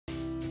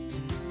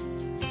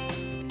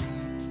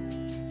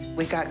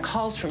We got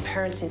calls from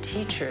parents and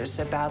teachers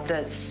about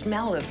the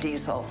smell of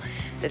diesel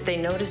that they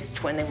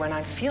noticed when they went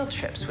on field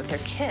trips with their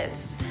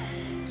kids.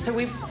 So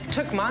we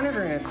took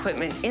monitoring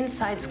equipment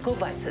inside school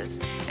buses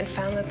and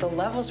found that the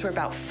levels were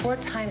about 4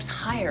 times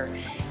higher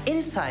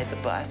inside the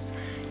bus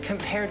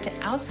compared to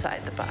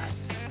outside the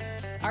bus.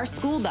 Our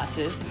school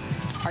buses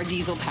are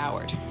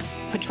diesel-powered.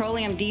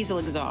 Petroleum diesel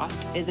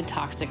exhaust is a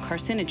toxic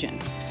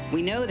carcinogen.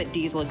 We know that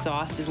diesel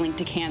exhaust is linked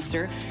to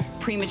cancer,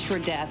 premature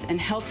death,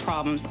 and health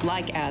problems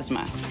like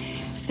asthma.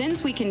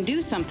 Since we can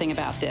do something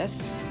about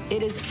this,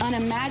 it is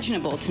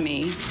unimaginable to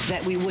me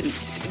that we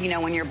wouldn't. You know,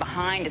 when you're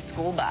behind a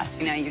school bus,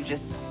 you know, you're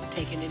just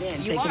taking it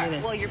in. You are.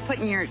 Well, you're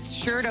putting your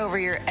shirt over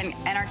your, and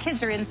our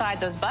kids are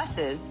inside those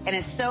buses, and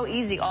it's so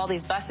easy. All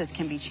these buses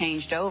can be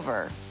changed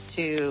over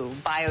to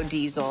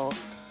biodiesel.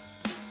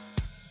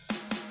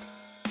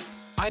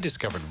 I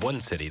discovered one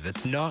city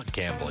that's not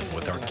gambling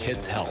with our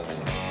kids' health.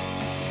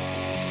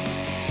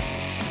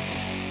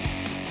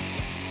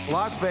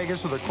 Las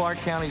Vegas, or the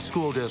Clark County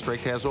School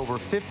District, has over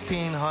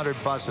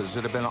 1,500 buses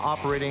that have been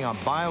operating on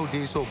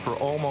biodiesel for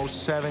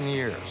almost 7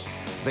 years.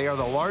 They are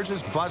the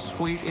largest bus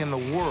fleet in the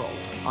world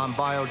on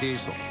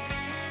biodiesel.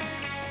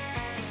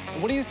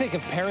 What do you think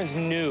if parents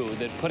knew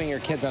that putting your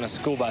kids on a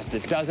school bus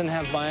that doesn't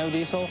have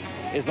biodiesel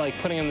is like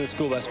putting them in the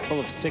school bus full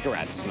of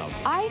cigarette smoke?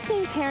 I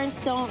think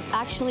parents don't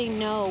actually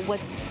know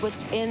what's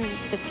in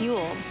the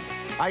fuel.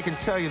 I can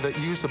tell you that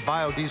use of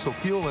biodiesel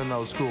fuel in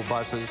those school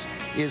buses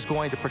is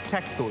going to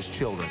protect those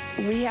children.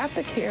 We have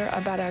to care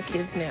about our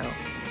kids now,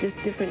 this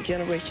different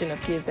generation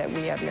of kids that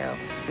we have now.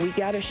 We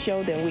got to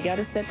show them, we got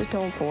to set the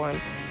tone for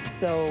them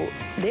so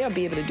they'll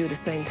be able to do the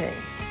same thing.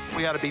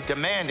 We ought to be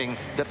demanding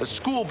that the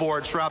school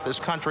boards throughout this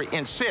country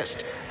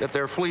insist that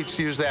their fleets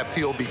use that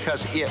fuel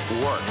because it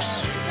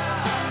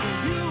works.